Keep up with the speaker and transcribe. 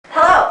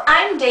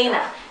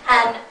Dana,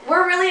 and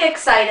we're really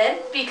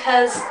excited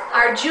because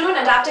our June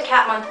Adopt a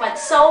Cat Month went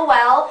so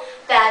well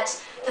that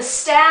the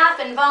staff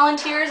and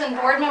volunteers and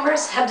board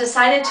members have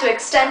decided to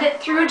extend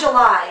it through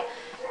July.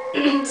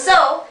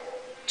 So,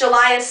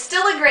 July is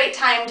still a great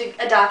time to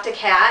adopt a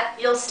cat.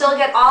 You'll still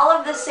get all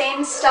of the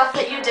same stuff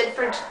that you did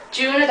for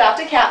June Adopt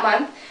a Cat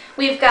Month.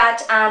 We've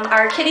got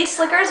our kitty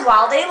slickers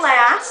while they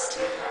last.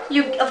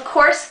 You, of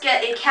course,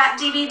 get a cat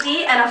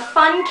DVD and a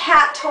fun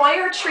cat toy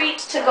or treat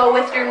to go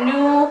with your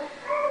new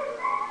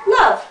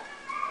love.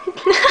 Is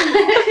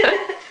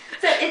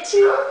that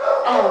itchy?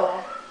 Oh.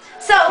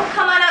 So,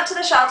 come on out to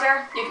the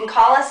shelter. You can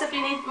call us if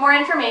you need more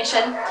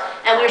information.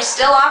 And we're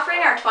still offering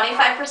our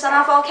 25%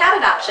 off all cat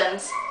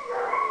adoptions.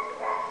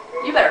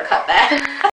 You better cut that.